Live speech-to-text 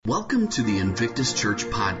Welcome to the Invictus Church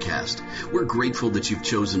podcast. We're grateful that you've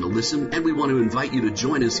chosen to listen, and we want to invite you to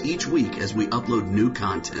join us each week as we upload new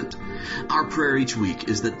content. Our prayer each week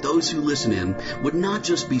is that those who listen in would not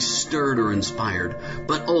just be stirred or inspired,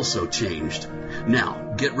 but also changed.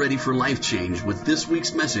 Now, get ready for life change with this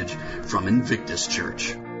week's message from Invictus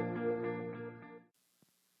Church.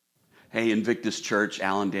 Hey, Invictus Church,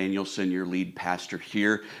 Alan Danielson, your lead pastor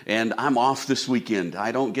here, and I'm off this weekend.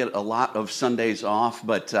 I don't get a lot of Sundays off,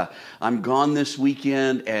 but I'm gone this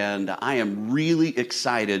weekend, and I am really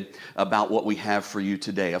excited about what we have for you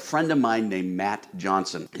today. A friend of mine named Matt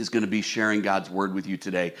Johnson is going to be sharing God's Word with you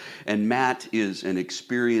today, and Matt is an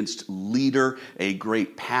experienced leader, a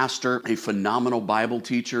great pastor, a phenomenal Bible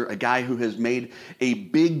teacher, a guy who has made a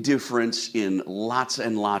big difference in lots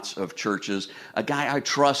and lots of churches, a guy I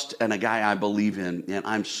trust and a guy I believe in, and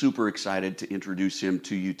I'm super excited to introduce him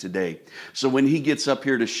to you today. So when he gets up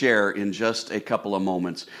here to share in just a couple of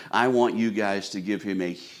moments, I want you guys to give him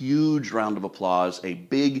a huge round of applause, a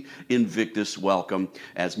big Invictus welcome,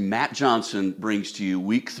 as Matt Johnson brings to you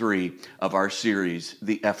week 3 of our series,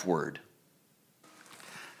 The F Word.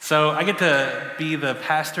 So I get to be the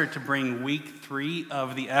pastor to bring week 3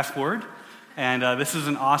 of The F Word, and this is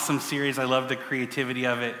an awesome series. I love the creativity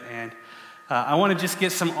of it, and I want to just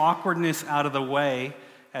get some awkwardness out of the way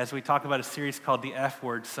as we talk about a series called The F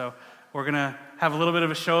Word. So we're going to have a little bit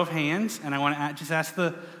of a show of hands, and I want to just ask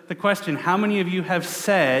the question, how many of you have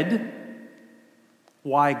said,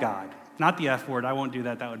 why God? Not the F word, I won't do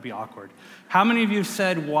that, that would be awkward. How many of you have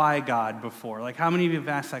said, why God before? Like, how many of you have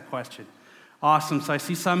asked that question? Awesome, so I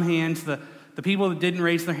see some hands. The people that didn't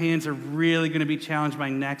raise their hands are really going to be challenged by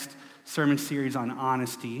next sermon series on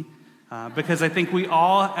honesty. Because I think we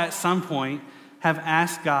all, at some point, have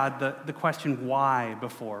asked God the question why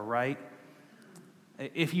before, right?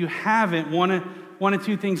 If you haven't, one of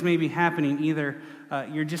two things may be happening. Either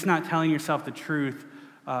you're just not telling yourself the truth,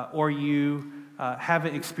 or you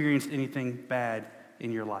haven't experienced anything bad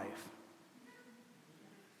in your life.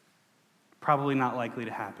 Probably not likely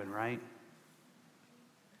to happen, right?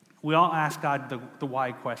 We all ask God the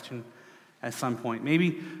why question at some point.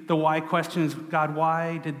 Maybe the why question is, God,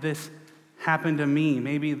 why did this happen to me?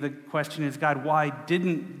 Maybe the question is, God, why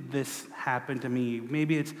didn't this happen to me?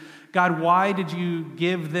 Maybe it's, God, why did you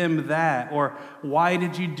give them that? Or why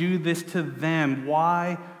did you do this to them?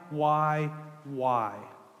 Why?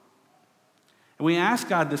 And we ask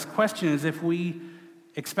God this question as if we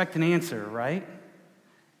expect an answer, right?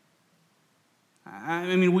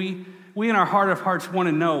 I mean, we in our heart of hearts want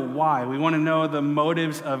to know why. We want to know the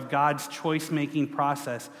motives of God's choice-making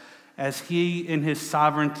process as He, in His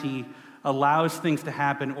sovereignty, allows things to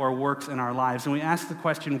happen or works in our lives. And we ask the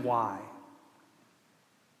question, why?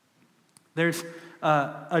 There's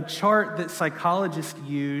a chart that psychologists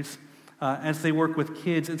use as they work with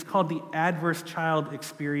kids. It's called the Adverse Child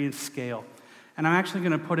Experience Scale. And I'm actually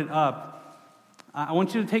going to put it up. I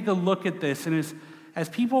want you to take a look at this. And as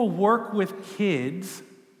people work with kids,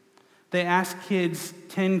 they ask kids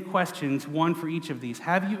 10 questions, one for each of these.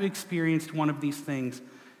 Have you experienced one of these things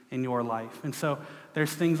in your life? And so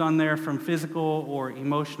there's things on there from physical or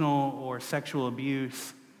emotional or sexual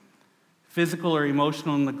abuse, physical or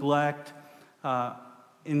emotional neglect,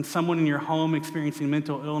 in someone in your home experiencing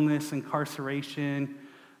mental illness, incarceration,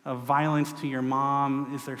 violence to your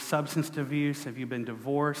mom. Is there substance abuse? Have you been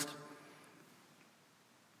divorced?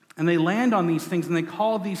 And they land on these things, and they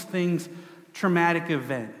call these things traumatic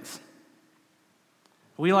events.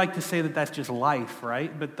 We like to say that that's just life,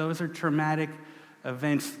 right? But those are traumatic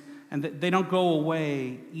events, and they don't go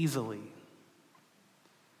away easily.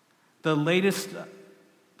 The latest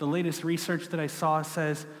research that I saw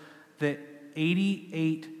says that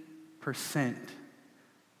 88%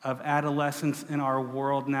 of adolescents in our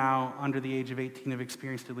world now under the age of 18 have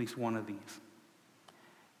experienced at least one of these.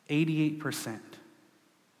 88%.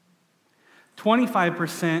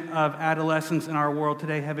 25% of adolescents in our world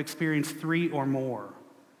today have experienced 3 or more.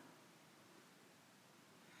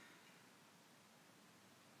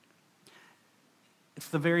 It's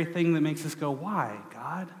the very thing that makes us go, why,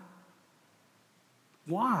 God?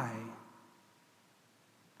 Why?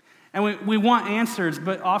 And we want answers,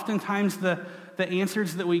 but oftentimes the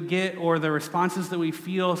answers that we get or the responses that we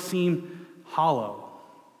feel seem hollow.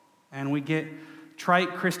 And we get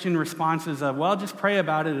trite Christian responses of, well, just pray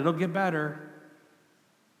about it, it'll get better.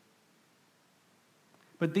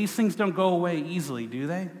 But these things don't go away easily, do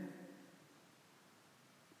they?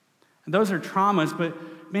 And those are traumas, but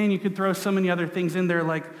man, you could throw so many other things in there,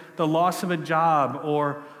 like the loss of a job,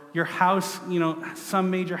 or your house, some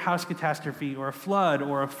major house catastrophe, or a flood,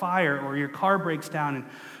 or a fire, or your car breaks down, and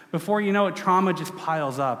before you know it, trauma just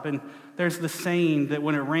piles up. And there's the saying that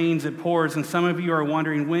when it rains, it pours, and some of you are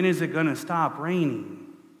wondering, when is it going to stop raining?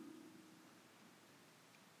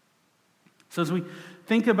 So as we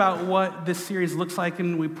think about what this series looks like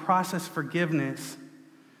and we process forgiveness,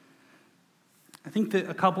 I think that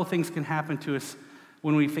a couple things can happen to us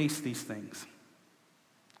when we face these things.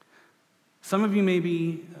 Some of you may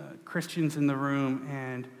be Christians in the room,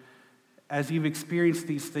 and as you've experienced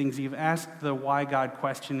these things, you've asked the why God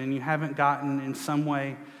question, and you haven't gotten in some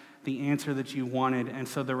way the answer that you wanted. And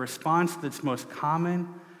so the response that's most common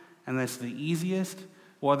and that's the easiest,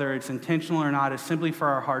 whether it's intentional or not, is simply for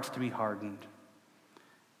our hearts to be hardened.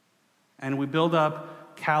 And we build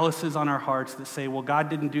up calluses on our hearts that say, well, God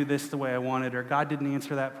didn't do this the way I wanted, or God didn't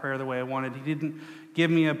answer that prayer the way I wanted. He didn't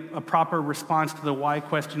give me a proper response to the why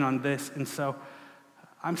question on this. And so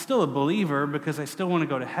I'm still a believer because I still want to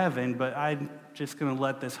go to heaven, but I'm just going to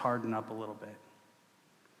let this harden up a little bit.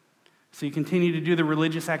 So you continue to do the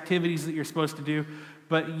religious activities that you're supposed to do,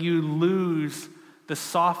 but you lose the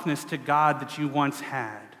softness to God that you once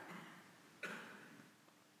had.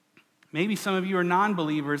 Maybe some of you are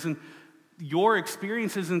non-believers, and your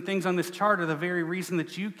experiences and things on this chart are the very reason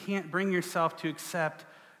that you can't bring yourself to accept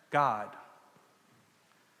God.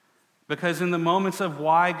 Because in the moments of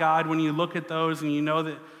why God, when you look at those and you know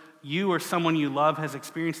that you or someone you love has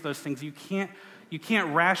experienced those things, you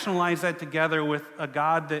can't rationalize that together with a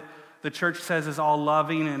God that the church says is all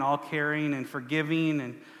loving and all caring and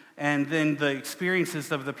forgiving, and then the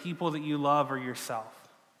experiences of the people that you love or yourself.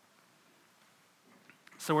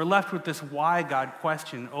 So we're left with this why God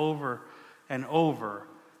question over and over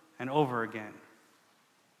and over again.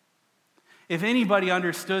 If anybody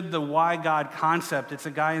understood the why God concept, it's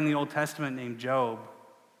a guy in the Old Testament named Job.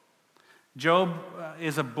 Job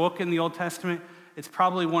is a book in the Old Testament. It's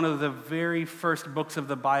probably one of the very first books of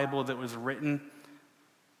the Bible that was written.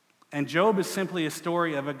 And Job is simply a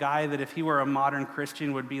story of a guy that if he were a modern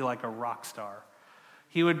Christian would be like a rock star.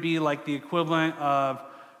 He would be like the equivalent of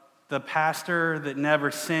the pastor that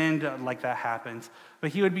never sinned, like that happens.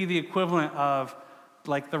 But he would be the equivalent of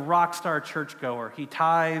like the rock star churchgoer. He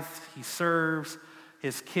tithes, he serves,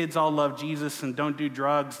 his kids all love Jesus and don't do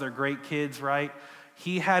drugs. They're great kids, right?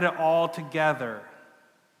 He had it all together.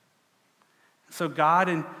 So God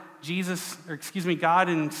and God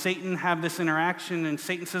and Satan have this interaction, and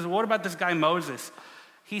Satan says, well, what about this guy Moses?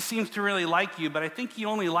 He seems to really like you, but I think he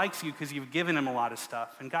only likes you because you've given him a lot of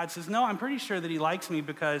stuff. And God says, no, I'm pretty sure that he likes me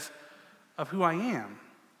because of who I am. Amen.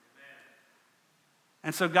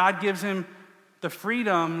 And so God gives him the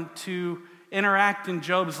freedom to interact in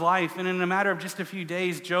Job's life, and in a matter of just a few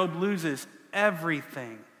days, Job loses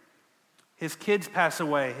everything. His kids pass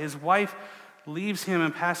away. His wife leaves him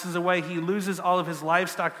and passes away. He loses all of his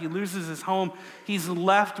livestock. He loses his home. He's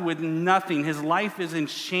left with nothing. His life is in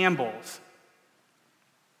shambles.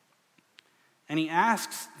 And he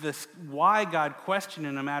asks this why God question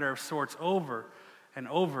in a matter of sorts over and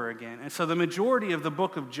over again. And so the majority of the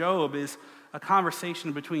book of Job is a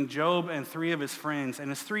conversation between Job and three of his friends. And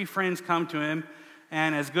his three friends come to him,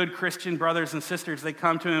 and as good Christian brothers and sisters, they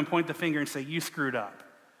come to him and point the finger and say, you screwed up.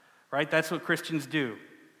 Right? That's what Christians do.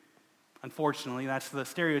 Unfortunately, that's the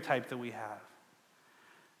stereotype that we have.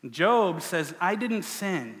 Job says, I didn't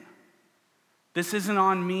sin. This isn't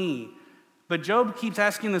on me. But Job keeps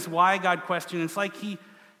asking this why God question. It's like he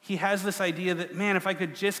has this idea that, man, if I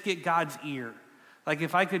could just get God's ear, like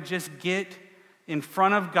if I could just get in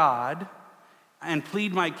front of God and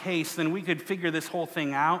plead my case, then we could figure this whole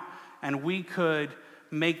thing out and we could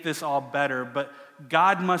make this all better. But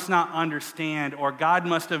God must not understand, or God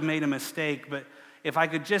must have made a mistake. But if I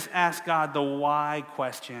could just ask God the why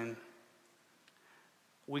question,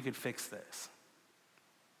 we could fix this.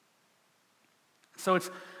 So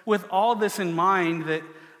it's with all this in mind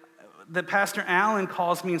that Pastor Allen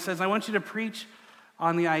calls me and says, I want you to preach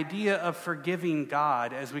on the idea of forgiving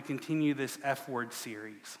God as we continue this F-word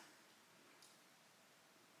series.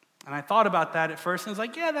 And I thought about that at first, and I was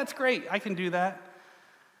like, yeah, that's great. I can do that.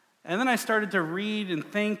 And then I started to read and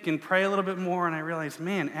think and pray a little bit more, and I realized,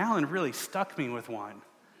 man, Alan really stuck me with one.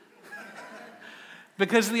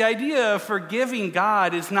 Because the idea of forgiving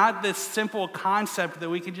God is not this simple concept that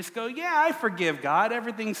we can just go, yeah, I forgive God.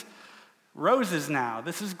 Everything's roses now.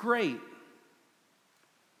 This is great.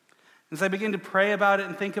 As I begin to pray about it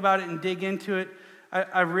and think about it and dig into it,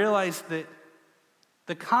 I realized that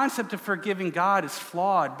the concept of forgiving God is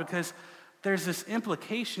flawed because there's this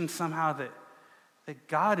implication somehow that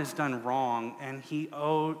God has done wrong and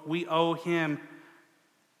we owe him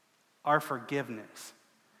our forgiveness.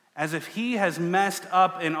 as if he has messed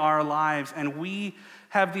up in our lives, and we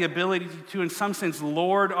have the ability to, in some sense,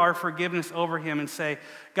 lord our forgiveness over him and say,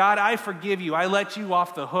 God, I forgive you. I let you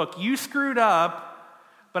off the hook. You screwed up,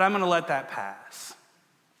 but I'm going to let that pass.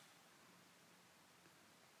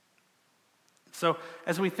 So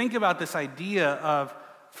as we think about this idea of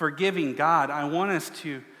forgiving God, I want us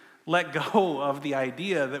to let go of the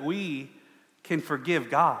idea that we can forgive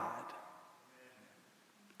God,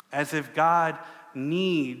 as if God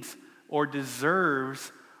needs or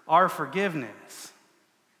deserves our forgiveness.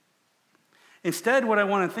 Instead, what I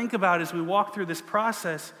want to think about as we walk through this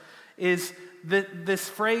process is that this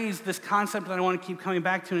phrase, this concept that I want to keep coming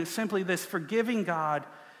back to, and it's simply this: forgiving God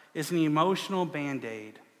is an emotional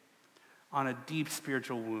band-aid on a deep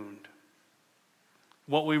spiritual wound.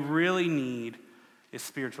 What we really need is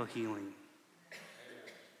spiritual healing.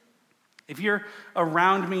 If you're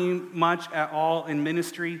around me much at all in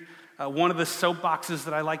ministry, one of the soapboxes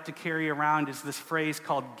that I like to carry around is this phrase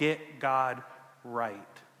called "get God right."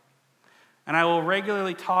 And I will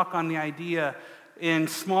regularly talk on the idea in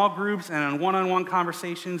small groups and in one-on-one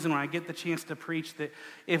conversations, and when I get the chance to preach, that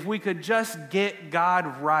if we could just get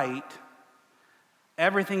God right,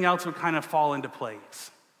 everything else would kind of fall into place.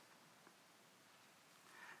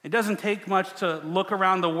 It doesn't take much to look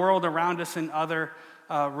around the world around us and other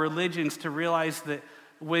religions to realize that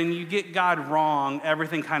when you get God wrong,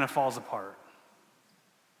 everything kind of falls apart.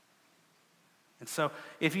 And so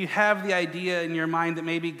if you have the idea in your mind that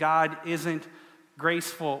maybe God isn't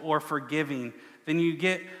graceful or forgiving, then you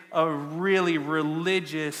get a really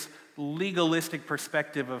religious, legalistic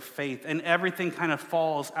perspective of faith, and everything kind of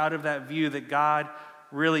falls out of that view that God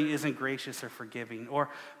really isn't gracious or forgiving. Or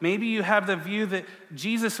maybe you have the view that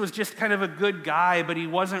Jesus was just kind of a good guy, but he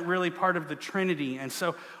wasn't really part of the Trinity. And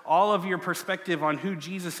so all of your perspective on who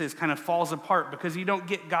Jesus is kind of falls apart because you don't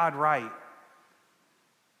get God right.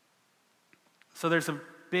 So there's a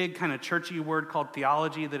big kind of churchy word called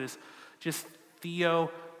theology that is just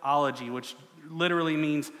theology, which literally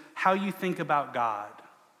means how you think about God.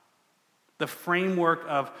 The framework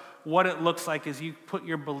of what it looks like as you put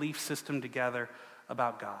your belief system together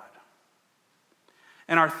about God.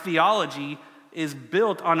 And our theology is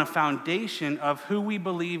built on a foundation of who we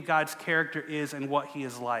believe God's character is and what he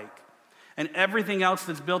is like. And everything else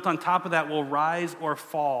that's built on top of that will rise or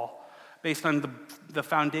fall based on the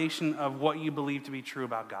foundation of what you believe to be true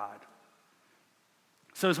about God.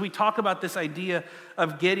 So as we talk about this idea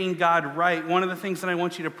of getting God right, one of the things that I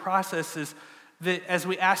want you to process is that as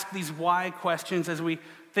we ask these why questions, as we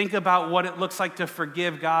think about what it looks like to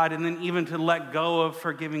forgive God and then even to let go of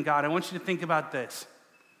forgiving God, I want you to think about this.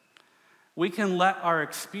 We can let our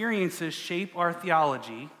experiences shape our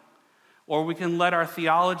theology, or we can let our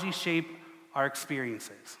theology shape our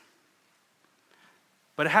experiences.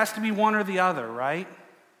 But it has to be one or the other, right?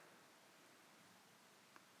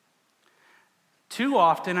 Too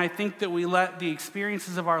often, I think that we let the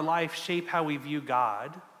experiences of our life shape how we view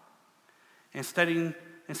God, instead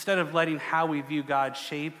of letting how we view God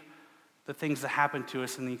shape the things that happen to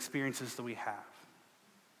us and the experiences that we have.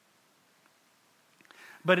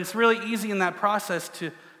 But it's really easy in that process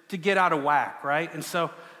to get out of whack, right? And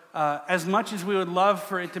so as much as we would love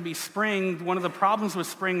for it to be spring, one of the problems with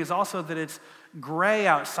spring is also that it's gray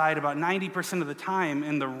outside about 90% of the time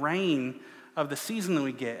in the rain of the season that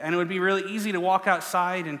we get. And it would be really easy to walk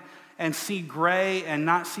outside and see gray and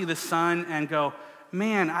not see the sun and go,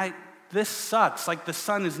 man, this sucks. Like the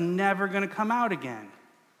sun is never going to come out again.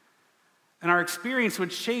 And our experience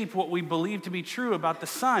would shape what we believe to be true about the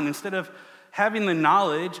sun. Instead of having the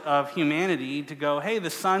knowledge of humanity to go, hey, the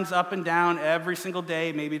sun's up and down every single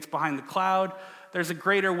day. Maybe it's behind the cloud. There's a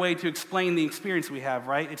greater way to explain the experience we have,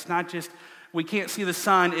 right? It's not just, we can't see the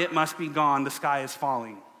sun, it must be gone, the sky is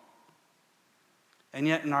falling. And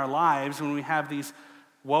yet in our lives, when we have these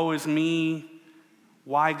woe is me,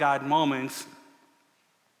 why God moments,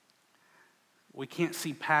 we can't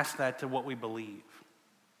see past that to what we believe.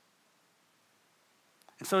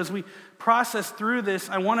 And so as we process through this,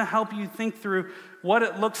 I want to help you think through what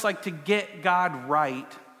it looks like to get God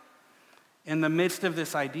right in the midst of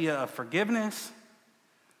this idea of forgiveness,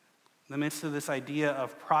 in the midst of this idea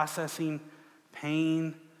of processing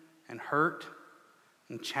pain and hurt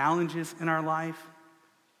and challenges in our life.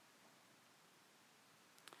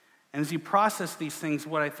 And as you process these things,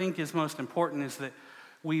 what I think is most important is that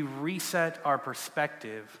we reset our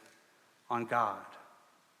perspective on God.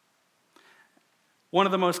 One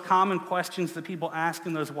of the most common questions that people ask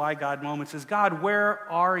in those why God moments is, God, where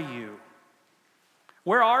are you?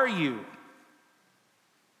 Where are you?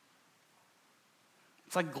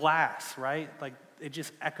 It's like glass, right? Like it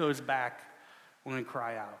just echoes back when we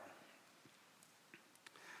cry out.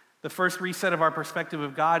 The first reset of our perspective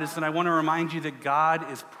of God is that I want to remind you that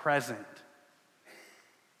God is present.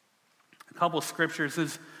 A couple of scriptures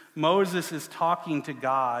as Moses is talking to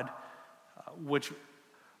God, which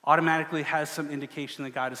automatically has some indication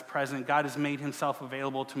that God is present. God has made himself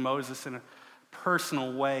available to Moses in a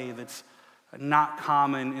personal way that's not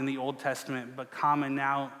common in the Old Testament, but common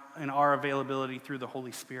now in our availability through the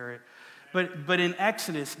Holy Spirit. But in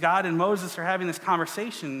Exodus, God and Moses are having this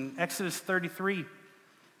conversation. Exodus 33,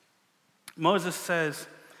 Moses says,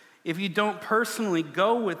 "If you don't personally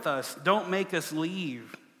go with us, don't make us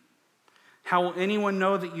leave. How will anyone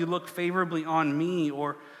know that you look favorably on me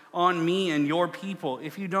or on me and your people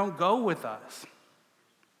if you don't go with us?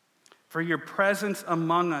 For your presence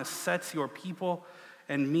among us sets your people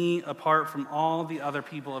and me apart from all the other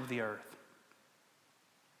people of the earth."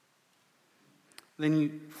 Then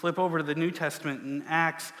you flip over to the New Testament in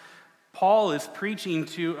Acts. Paul is preaching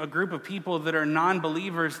to a group of people that are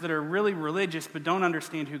non-believers, that are really religious but don't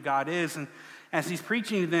understand who God is. And as he's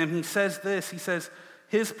preaching to them, he says this. He says,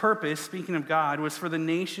 his purpose, speaking of God, was for the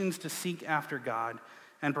nations to seek after God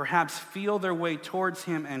and perhaps feel their way towards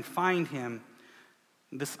him and find him.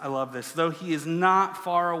 I love this. Though he is not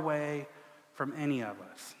far away from any of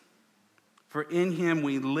us. For in him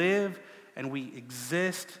we live and we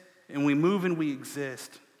exist, and we move and we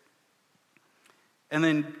exist. And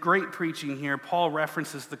then great preaching here. Paul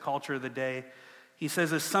references the culture of the day. He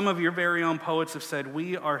says, as some of your very own poets have said,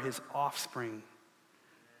 we are his offspring.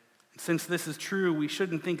 And since this is true, we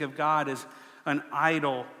shouldn't think of God as an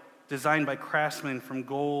idol designed by craftsmen from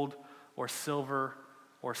gold or silver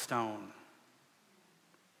or stone.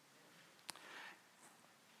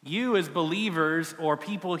 You as believers, or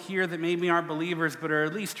people here that maybe aren't believers but are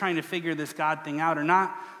at least trying to figure this God thing out, are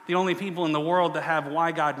not the only people in the world that have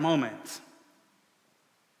why God moments.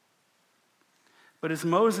 But as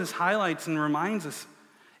Moses highlights and reminds us,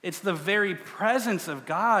 it's the very presence of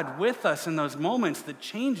God with us in those moments that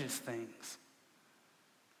changes things.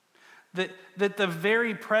 That the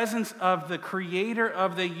very presence of the creator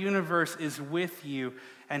of the universe is with you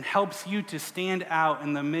and helps you to stand out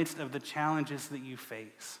in the midst of the challenges that you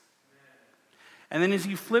face. And then as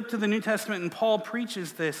you flip to the New Testament and Paul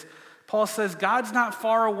preaches this, Paul says God's not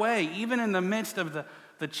far away. Even in the midst of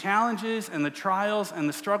the challenges and the trials and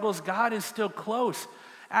the struggles, God is still close.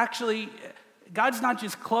 Actually, God's not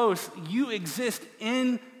just close, you exist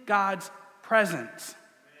in God's presence.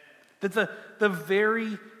 That the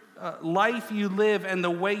very life you live and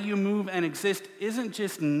the way you move and exist isn't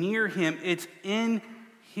just near him, it's in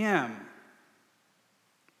him.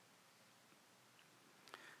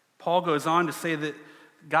 Paul goes on to say that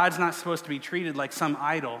God's not supposed to be treated like some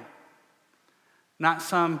idol, not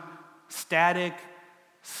some static,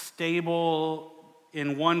 stable,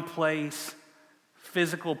 in one place,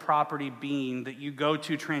 physical property being that you go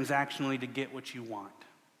to transactionally to get what you want.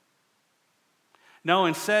 No,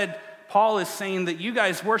 instead, Paul is saying that you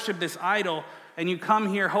guys worship this idol and you come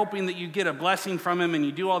here hoping that you get a blessing from him and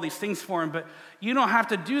you do all these things for him, but you don't have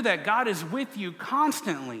to do that. God is with you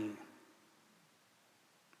constantly.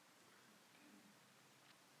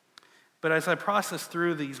 But as I process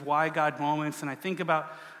through these why God moments and I think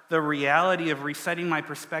about the reality of resetting my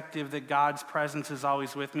perspective that God's presence is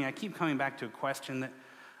always with me, I keep coming back to a question that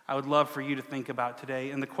I would love for you to think about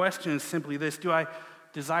today. And the question is simply this: do I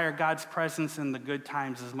desire God's presence in the good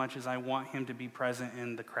times as much as I want him to be present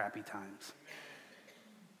in the crappy times?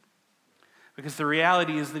 Because the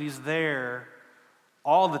reality is that he's there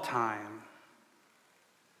all the time.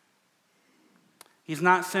 He's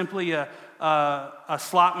not simply a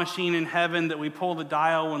slot machine in heaven that we pull the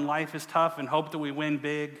dial when life is tough and hope that we win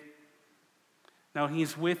big. No,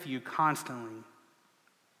 he's with you constantly.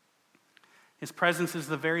 His presence is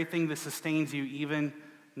the very thing that sustains you even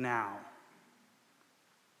now.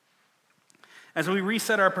 As we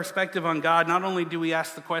reset our perspective on God, not only do we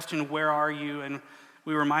ask the question, where are you? And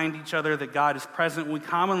we remind each other that God is present. We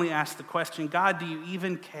commonly ask the question, God, do you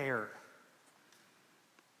even care?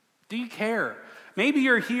 Do you care? Maybe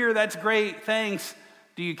you're here, that's great, thanks.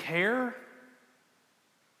 Do you care?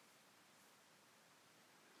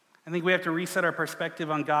 I think we have to reset our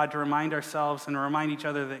perspective on God to remind ourselves and to remind each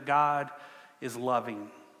other that God is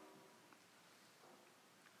loving.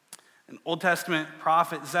 An Old Testament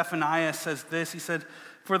prophet, Zephaniah, says this. He said,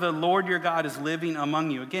 for the Lord your God is living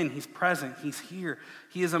among you. Again, he's present, he's here.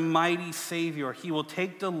 He is a mighty Savior. He will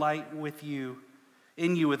take delight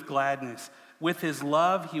in you with gladness. With his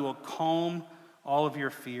love, he will calm all of your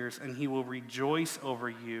fears, and he will rejoice over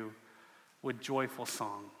you with joyful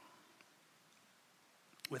song.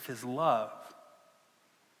 With his love,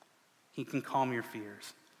 he can calm your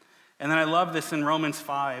fears. And then I love this in Romans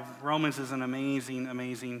 5. Romans is an amazing,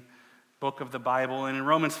 amazing book of the Bible. And in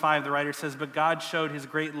Romans 5, the writer says, "But God showed his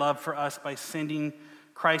great love for us by sending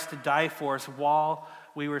Christ to die for us while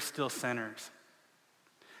we were still sinners."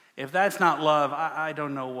 If that's not love, I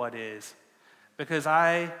don't know what is. Because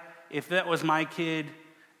if that was my kid,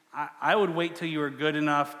 I would wait till you were good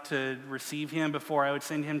enough to receive him before I would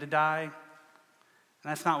send him to die. And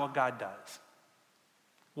that's not what God does.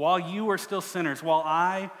 While you were still sinners, while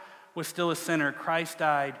I was still a sinner, Christ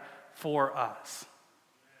died for us.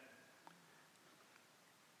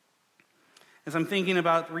 As I'm thinking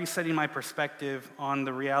about resetting my perspective on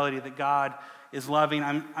the reality that God is loving,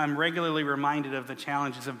 I'm regularly reminded of the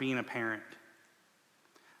challenges of being a parent.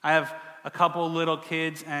 I have a couple little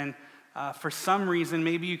kids, and for some reason,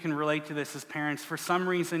 maybe you can relate to this as parents, for some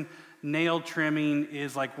reason, nail trimming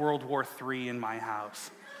is like World War III in my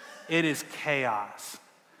house. It is chaos.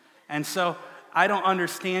 And so I don't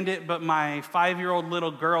understand it, but my 5-year-old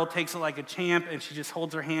little girl takes it like a champ, and she just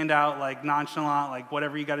holds her hand out like nonchalant, like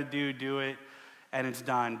whatever you got to do it, and it's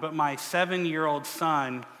done. But my 7-year-old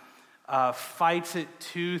son fights it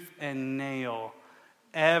tooth and nail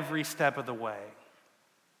every step of the way.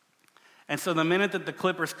 And so the minute that the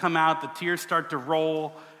clippers come out, the tears start to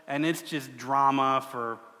roll, and it's just drama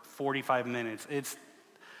for 45 minutes.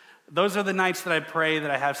 Those are the nights that I pray that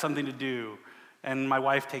I have something to do, and my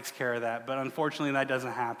wife takes care of that, but unfortunately that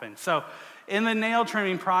doesn't happen. So in the nail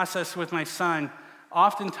trimming process with my son,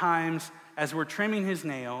 oftentimes as we're trimming his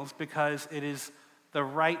nails, because it is the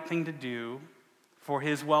right thing to do for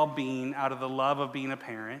his well-being out of the love of being a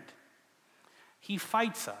parent, he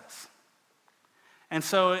fights us. And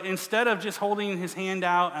so instead of just holding his hand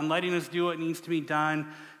out and letting us do what needs to be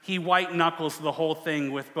done, he white knuckles the whole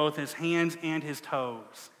thing with both his hands and his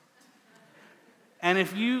toes. And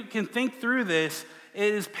if you can think through this,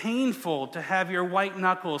 it is painful to have your white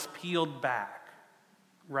knuckles peeled back,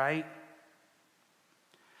 right?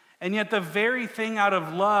 And yet the very thing out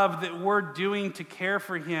of love that we're doing to care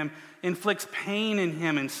for him inflicts pain in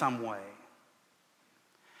him in some way.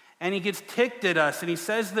 And he gets ticked at us, and he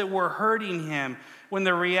says that we're hurting him, when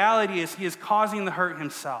the reality is he is causing the hurt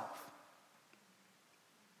himself.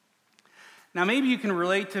 Now, maybe you can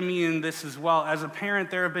relate to me in this as well. As a parent,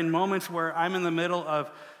 there have been moments where I'm in the middle of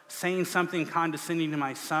saying something condescending to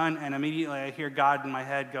my son, and immediately I hear God in my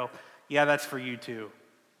head go, "Yeah, that's for you too."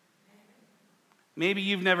 Maybe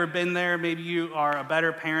you've never been there. Maybe you are a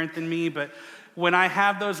better parent than me, but when I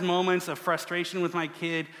have those moments of frustration with my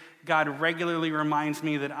kid, God regularly reminds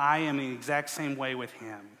me that I am the exact same way with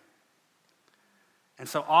him. And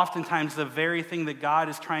so oftentimes the very thing that God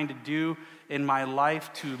is trying to do in my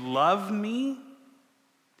life to love me,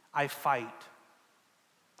 I fight.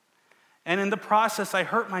 And in the process, I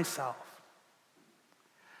hurt myself.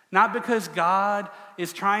 Not because God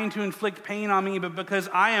is trying to inflict pain on me, but because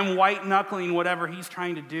I am white-knuckling whatever he's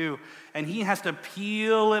trying to do, and he has to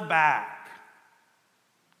peel it back.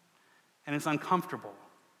 And it's uncomfortable.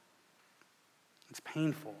 It's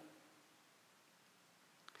painful.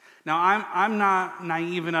 Now, I'm not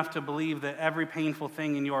naive enough to believe that every painful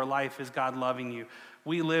thing in your life is God loving you.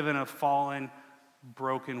 We live in a fallen,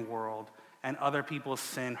 broken world, and other people's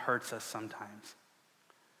sin hurts us sometimes.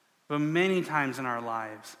 But many times in our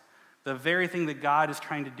lives, the very thing that God is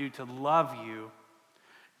trying to do to love you,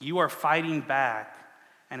 you are fighting back,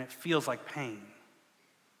 and it feels like pain.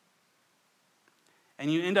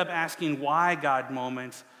 And you end up asking why God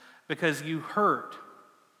moments because you hurt.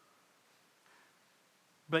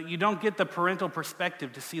 But you don't get the parental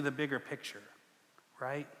perspective to see the bigger picture,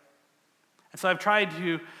 right? And so I've tried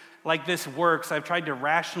to, like this works, I've tried to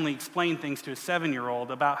rationally explain things to a 7-year-old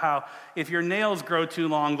about how if your nails grow too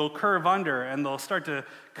long, they'll curve under and they'll start to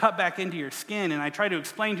cut back into your skin. And I try to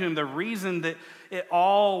explain to him the reason that it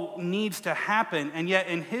all needs to happen, and yet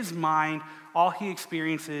in his mind, all he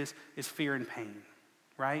experiences is fear and pain,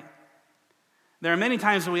 right? There are many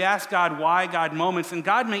times that we ask God why God moments, and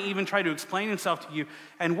God may even try to explain himself to you,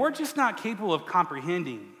 and we're just not capable of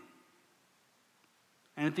comprehending.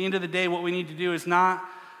 And at the end of the day, what we need to do is not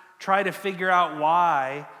try to figure out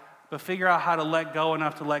why, but figure out how to let go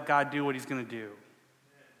enough to let God do what he's going to do.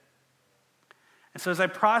 And so as I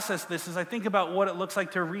process this, as I think about what it looks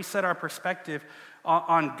like to reset our perspective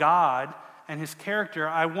on God and his character,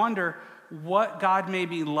 I wonder what God may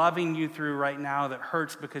be loving you through right now that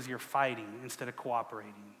hurts because you're fighting instead of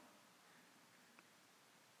cooperating.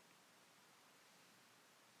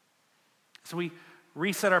 So we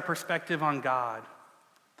reset our perspective on God.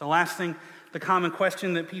 The last thing, the common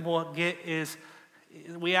question that people get is,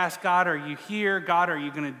 we ask God, are you here? God, are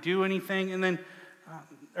you going to do anything? And then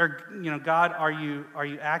or God, are you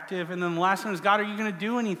active? And then the last one is, God, are you going to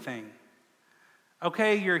do anything?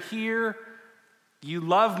 Okay, you're here. You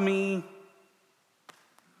love me.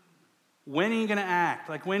 When are you going to act?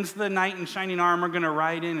 Like, when's the knight in shining armor going to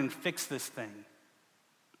ride in and fix this thing?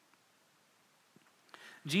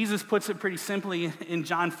 Jesus puts it pretty simply in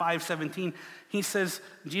John 5:17. He says,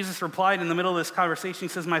 Jesus replied in the middle of this conversation, he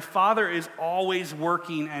says, my Father is always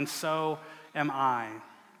working, and so am I.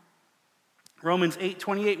 Romans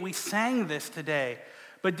 8:28, we sang this today,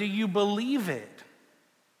 but do you believe it?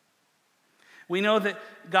 We know that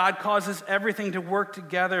God causes everything to work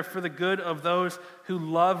together for the good of those who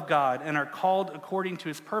love God and are called according to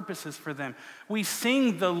his purposes for them. We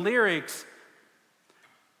sing the lyrics,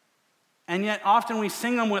 and yet often we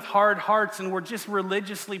sing them with hard hearts and we're just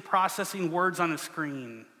religiously processing words on a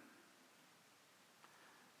screen.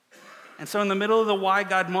 And so in the middle of the why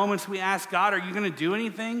God moments, we ask God, are you going to do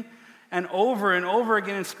anything? And over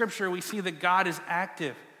again in Scripture, we see that God is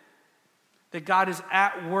active, that God is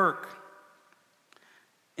at work.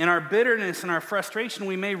 In our bitterness and our frustration,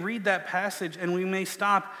 we may read that passage and we may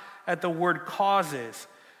stop at the word causes.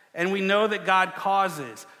 And we know that God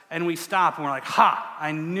causes. And we stop and we're like, ha,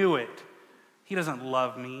 I knew it. He doesn't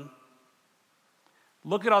love me.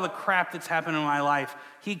 Look at all the crap that's happened in my life.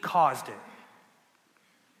 He caused it.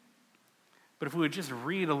 But if we would just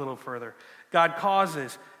read a little further, God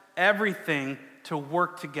causes everything to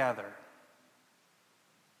work together.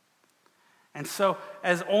 And so,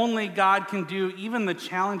 as only God can do, even the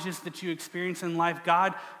challenges that you experience in life,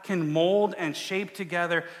 God can mold and shape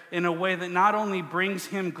together in a way that not only brings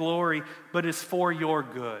him glory, but is for your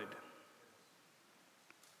good.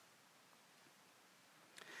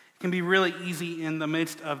 It can be really easy in the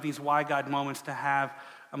midst of these why God moments to have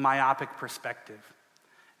a myopic perspective.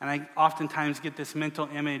 And I oftentimes get this mental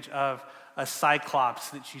image of a cyclops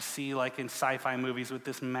that you see like in sci-fi movies with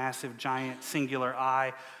this massive, giant, singular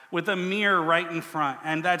eye with a mirror right in front.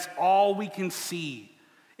 And that's all we can see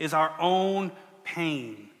is our own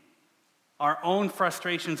pain, our own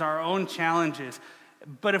frustrations, our own challenges.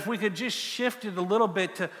 But if we could just shift it a little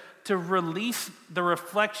bit to release the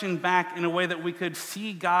reflection back in a way that we could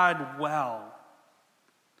see God well,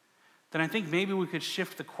 then I think maybe we could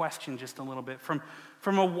shift the question just a little bit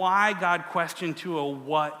from a why God question to a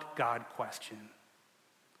what God question.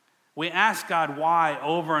 We ask God why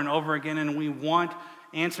over and over again, and we want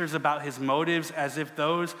answers about his motives as if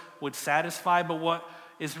those would satisfy. But what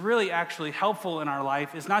is really actually helpful in our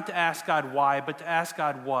life is not to ask God why, but to ask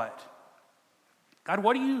God what. God,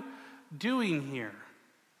 what are you doing here?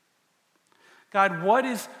 God, what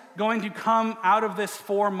is going to come out of this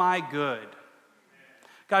for my good?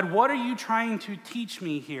 God, what are you trying to teach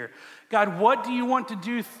me here? God, what do you want to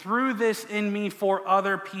do through this in me for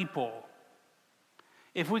other people?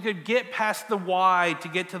 If we could get past the why to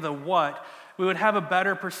get to the what, we would have a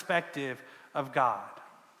better perspective of God.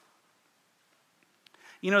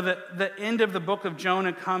 You know, the end of the book of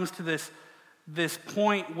Jonah comes to this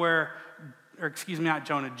point where,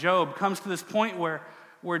 Job comes to this point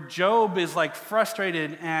where Job is like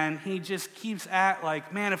frustrated and he just keeps at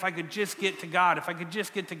like, man, if I could just get to God, if I could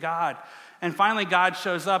just get to God. And finally God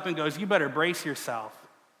shows up and goes, you better brace yourself.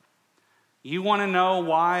 You want to know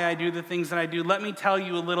why I do the things that I do? Let me tell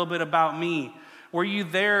you a little bit about me. Were you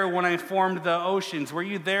there when I formed the oceans? Were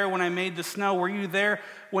you there when I made the snow? Were you there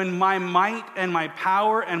when my might and my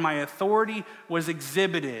power and my authority was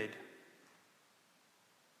exhibited?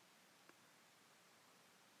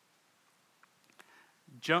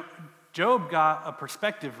 Job got a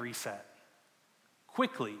perspective reset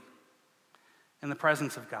quickly in the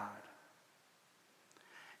presence of God.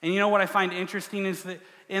 And you know what I find interesting is that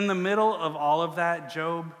in the middle of all of that,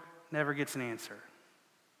 Job never gets an answer.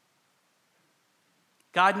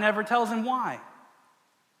 God never tells him why.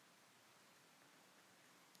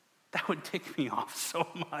 That would tick me off so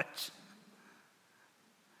much.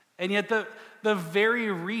 And yet the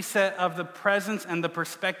very reset of the presence and the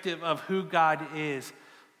perspective of who God is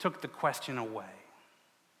took the question away.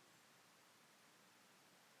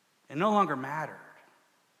 It no longer mattered.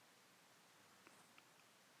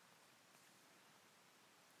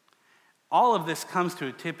 All of this comes to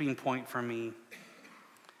a tipping point for me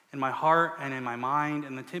in my heart and in my mind,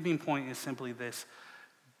 and the tipping point is simply this: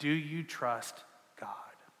 do you trust God?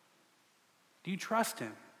 Do you trust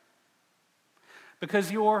him?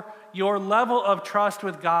 Because your level of trust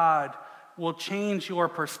with God will change your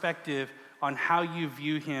perspective on how you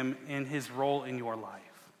view him in his role in your life.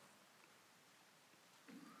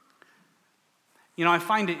 You know, I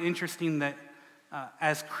find it interesting that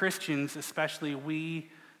as Christians especially, we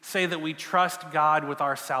say that we trust God with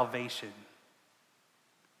our salvation.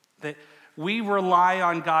 That we rely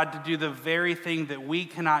on God to do the very thing that we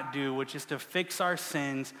cannot do, which is to fix our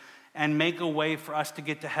sins and make a way for us to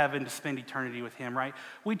get to heaven to spend eternity with him, right?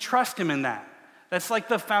 We trust him in that. That's like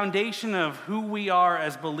the foundation of who we are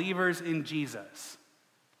as believers in Jesus.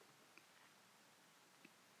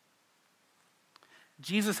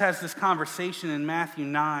 Jesus has this conversation in Matthew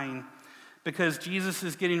 9 because Jesus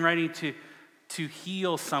is getting ready to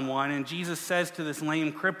heal someone, and Jesus says to this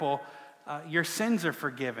lame cripple, your sins are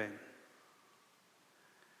forgiven.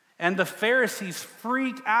 And the Pharisees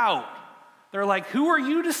freak out. They're like, who are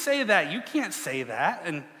you to say that? You can't say that.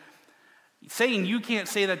 And saying you can't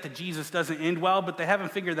say that to Jesus doesn't end well, but they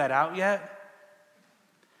haven't figured that out yet.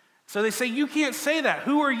 So they say, you can't say that.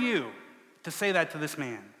 Who are you to say that to this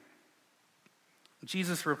man?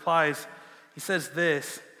 Jesus replies, he says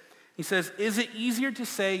this. He says, is it easier to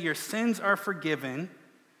say your sins are forgiven,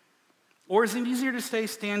 or is it easier to say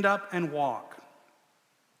stand up and walk?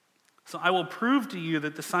 So I will prove to you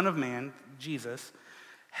that the Son of Man, Jesus,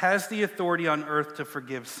 has the authority on earth to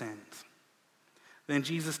forgive sins. Then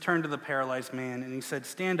Jesus turned to the paralyzed man and he said,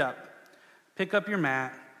 stand up, pick up your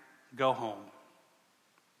mat, go home.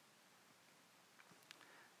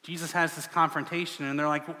 Jesus has this confrontation and they're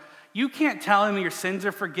like, you can't tell him your sins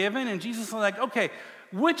are forgiven? And Jesus is like, okay,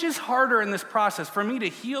 which is harder in this process, for me to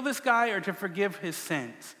heal this guy or to forgive his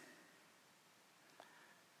sins?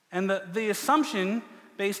 And the assumption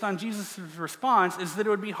based on Jesus' response is that it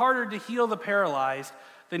would be harder to heal the paralyzed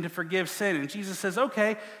than to forgive sin. And Jesus says,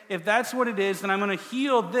 okay, if that's what it is, then I'm going to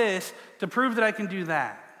heal this to prove that I can do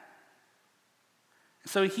that.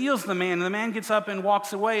 So he heals the man, and the man gets up and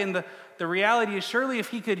walks away. And the reality is, surely if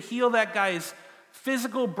he could heal that guy's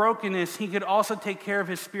physical brokenness, he could also take care of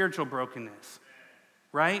his spiritual brokenness,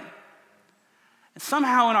 right? And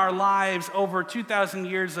somehow in our lives, over 2,000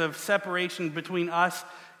 years of separation between us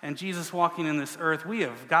and Jesus walking in this earth, we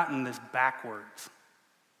have gotten this backwards.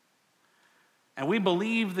 And we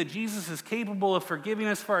believe that Jesus is capable of forgiving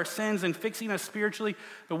us for our sins and fixing us spiritually,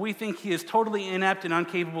 but we think he is totally inept and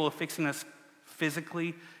incapable of fixing us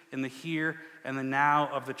physically in the here and the now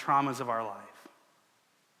of the traumas of our life.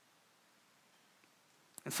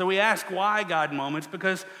 And so we ask why God moments,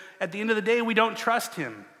 because at the end of the day, we don't trust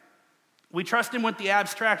him. We trust him with the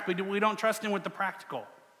abstract, but we don't trust him with the practical.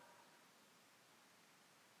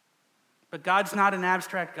 But God's not an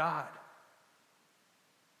abstract God.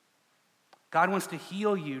 God wants to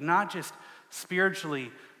heal you, not just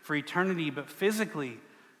spiritually for eternity, but physically,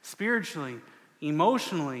 spiritually,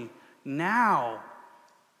 emotionally, now.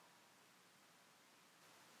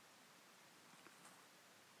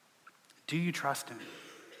 Do you trust him?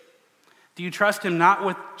 Do you trust him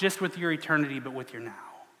not just with your eternity, but with your now?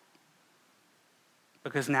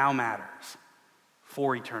 Because now matters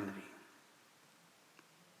for eternity.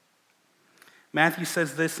 Matthew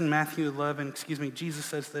says this in Matthew 11, Jesus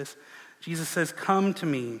says this. Jesus says, come to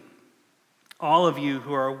me, all of you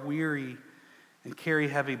who are weary and carry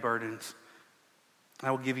heavy burdens.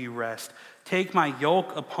 I will give you rest. Take my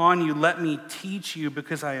yoke upon you. Let me teach you,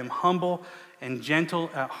 because I am humble and gentle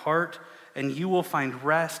at heart, and you will find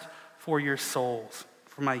rest for your souls.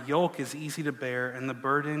 For my yoke is easy to bear, and the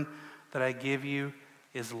burden that I give you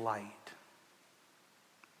is light.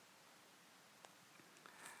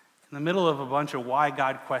 In the middle of a bunch of why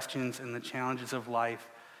God questions and the challenges of life,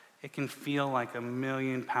 it can feel like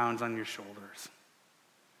 1,000,000 pounds on your shoulders.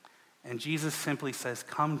 And Jesus simply says,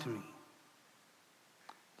 come to me.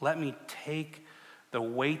 Let me take the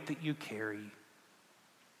weight that you carry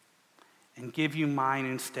and give you mine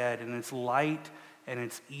instead. And it's light and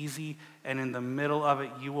it's easy, and in the middle of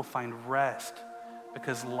it you will find rest,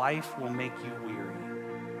 because life will make you weary.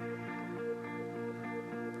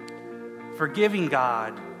 Forgiving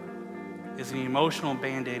God is an emotional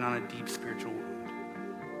band-aid on a deep spiritual wound.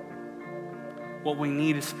 What we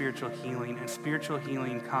need is spiritual healing, and spiritual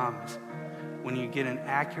healing comes when you get an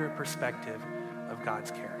accurate perspective of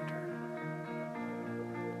God's character.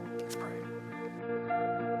 Let's pray.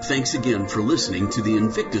 Thanks again for listening to the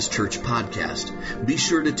Invictus Church podcast. Be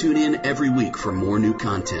sure to tune in every week for more new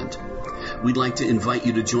content. We'd like to invite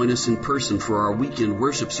you to join us in person for our weekend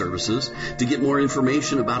worship services. To get more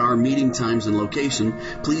information about our meeting times and location,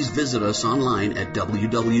 please visit us online at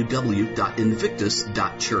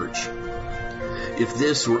www.invictus.church. If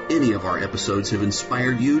this or any of our episodes have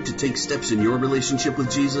inspired you to take steps in your relationship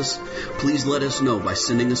with Jesus, please let us know by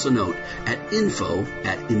sending us a note at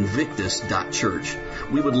info@invictus.church.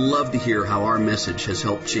 We would love to hear how our message has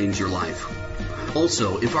helped change your life.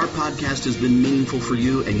 Also, if our podcast has been meaningful for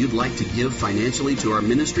you and you'd like to give financially to our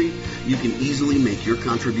ministry, you can easily make your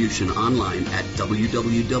contribution online at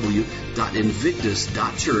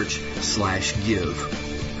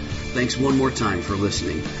www.invictus.church/give. Thanks one more time for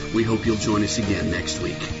listening. We hope you'll join us again next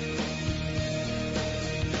week.